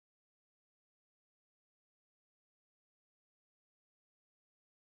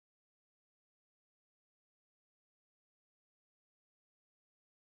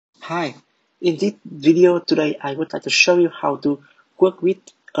Hi, in this video today I would like to show you how to work with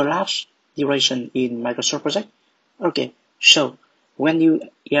elapsed duration in Microsoft project. Okay, so when you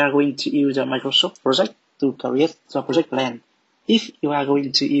are going to use a Microsoft project to create the project plan, if you are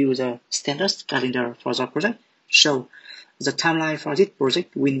going to use a standard calendar for the project, so the timeline for this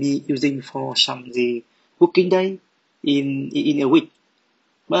project will be using for some the working day in a week.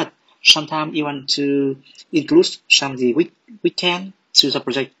 But sometimes you want to include some the weekend to the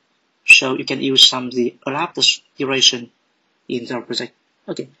project, so you can use some the elapsed duration in the project.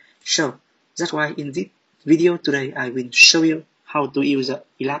 Okay, so that's why in this video today I will show you how to use the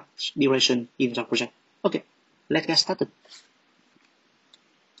elapsed duration in the project. Okay, let's get started.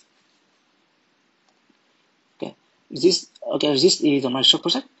 This is the Microsoft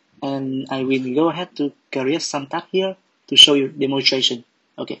project, and I will go ahead to create some tab here to show you demonstration.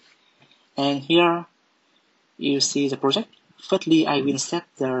 Okay, and here you see the project. Firstly, I will set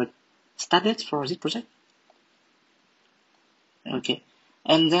the start date for this project. Okay,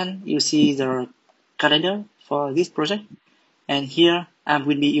 and then you see the calendar for this project, and here I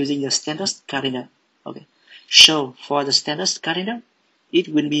will be using the standard calendar. Okay, so for the standard calendar, it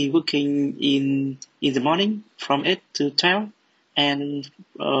will be working in the morning from 8 to 12, and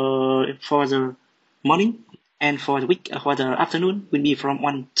for the morning, and for the afternoon will be from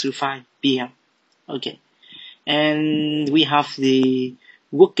 1 to 5 p.m. Okay, and we have the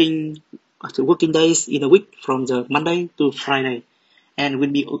working days in a week from the Monday to Friday, and will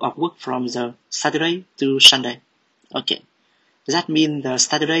be off work from the Saturday to Sunday. Okay, that means the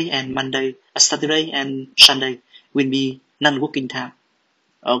Saturday and Sunday will be non-working time.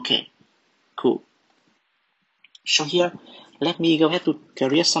 Okay, cool. So here, let me go ahead to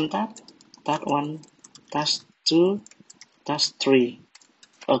create some task. Task 1, task 2, task 3.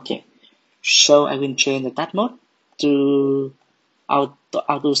 Okay, so I will change the task mode to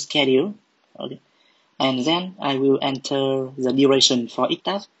auto schedule. Okay, and then I will enter the duration for each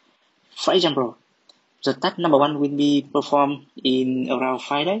task. For example, the task number 1 will be performed in around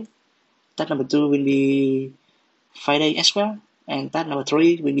 5 days. Task number 2 will be 5 days as well, and task number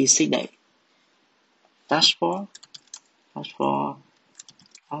 3 will be 6 days. Task 4, task 4,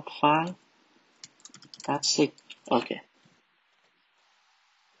 task 5, task 6. Okay.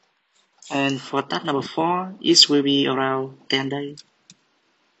 And for task number 4, it will be around 10 days.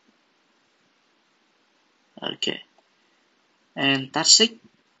 Okay. And task 6,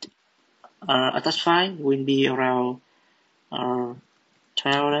 task 5 will be around 12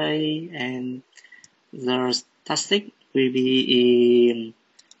 days, and the task 6 will be in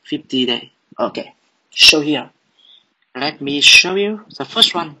 50 days. Okay. So here, let me show you the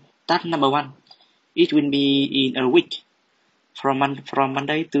first one. Task number 1. It will be in a week from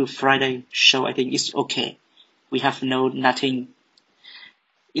Monday to Friday. So I think it's okay. We have nothing.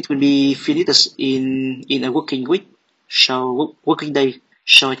 It will be finished in a working week. So working day.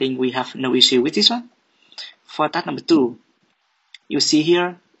 So I think we have no issue with this one. For task number 2, you see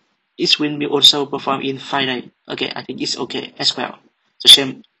here, it will be also performed in 5 days. Okay, I think it's okay as well. The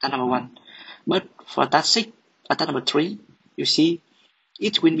same task number 1. But for task 6, task number 3, you see,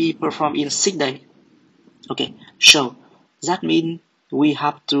 it will be performed in 6 days. Okay, so that means we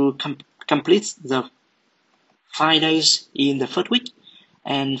have to complete the 5 days in the first week,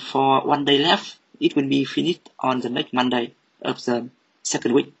 and for 1 day left, it will be finished on the next Monday of the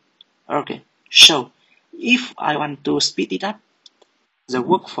second week. Okay, so if I want to speed it up, the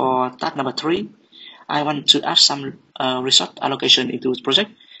work for task number 3, I want to add some resource allocation into the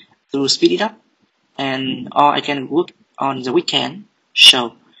project to speed it up, and or I can work on the weekend.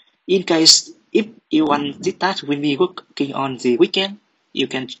 So in case if you want this task will be working on the weekend, you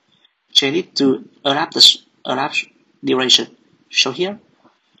can change it to elapsed duration. So here,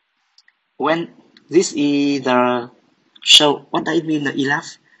 when this is the, so what does it mean the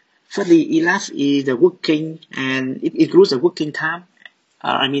elapsed? Firstly, elapsed is the working, and it includes the working time.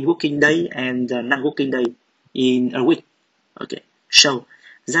 Working day and non-working day in a week. Okay, so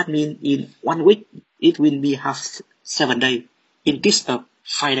that means in 1 week it will be half 7 days in this of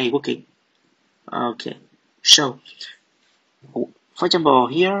 5 day working. Okay, so for example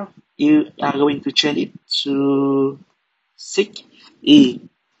here you are going to change it to 6 E.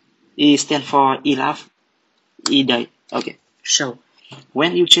 E stand for elapsed E day. Okay, so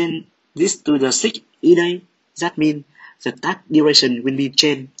when you change this to the 6 E day, that means the task duration will be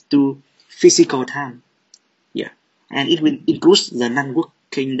changed to physical time. Yeah, and it will include the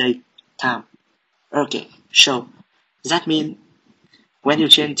non-working day time. Okay, so that means when you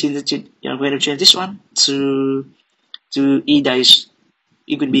change this one to E days,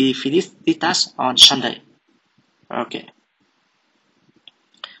 it will be finished the task on Sunday. Okay,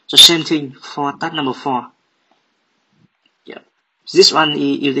 So same thing for task number 4. Yeah. This one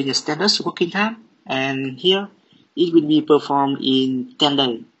is using the standard working time, and here it will be performed in 10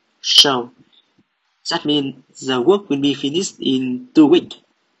 days. So that means the work will be finished in 2 weeks.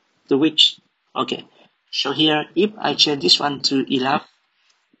 2 weeks. Okay. So here, if I change this one to Elapsed,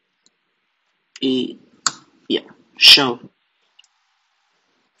 yeah. So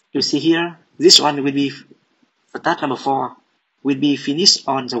you see here, this one will be for task number 4 will be finished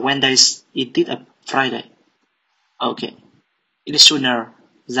on the Wednesday instead of Friday. Okay. It is sooner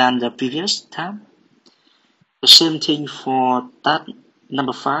than the previous time. The same thing for task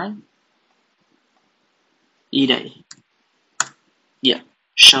number 5. E-day. Yeah.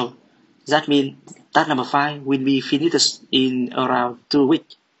 So that means task number 5 will be finished in around 2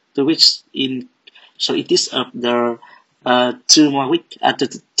 weeks. 2 weeks in. So it is of the 2 more week,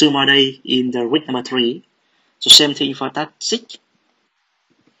 2 more days in the week number 3. So same thing for task 6.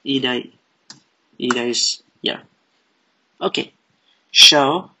 E-day. E-days. Yeah. Okay.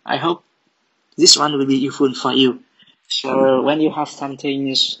 So I hope this one will be useful for you. So when you have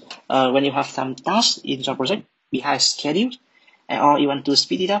something, when you have some tasks in your project behind schedule, or you want to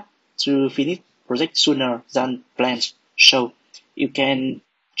speed it up to finish project sooner than planned, so you can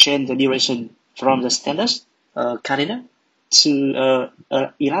change the duration from the standard calendar to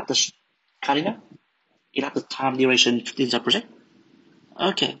elapsed calendar, elapsed time duration in the project.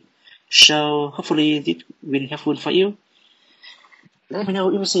 Okay, so hopefully this will be helpful for you. Let me know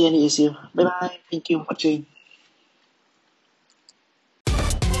if you see any issue. Bye bye. Thank you for watching.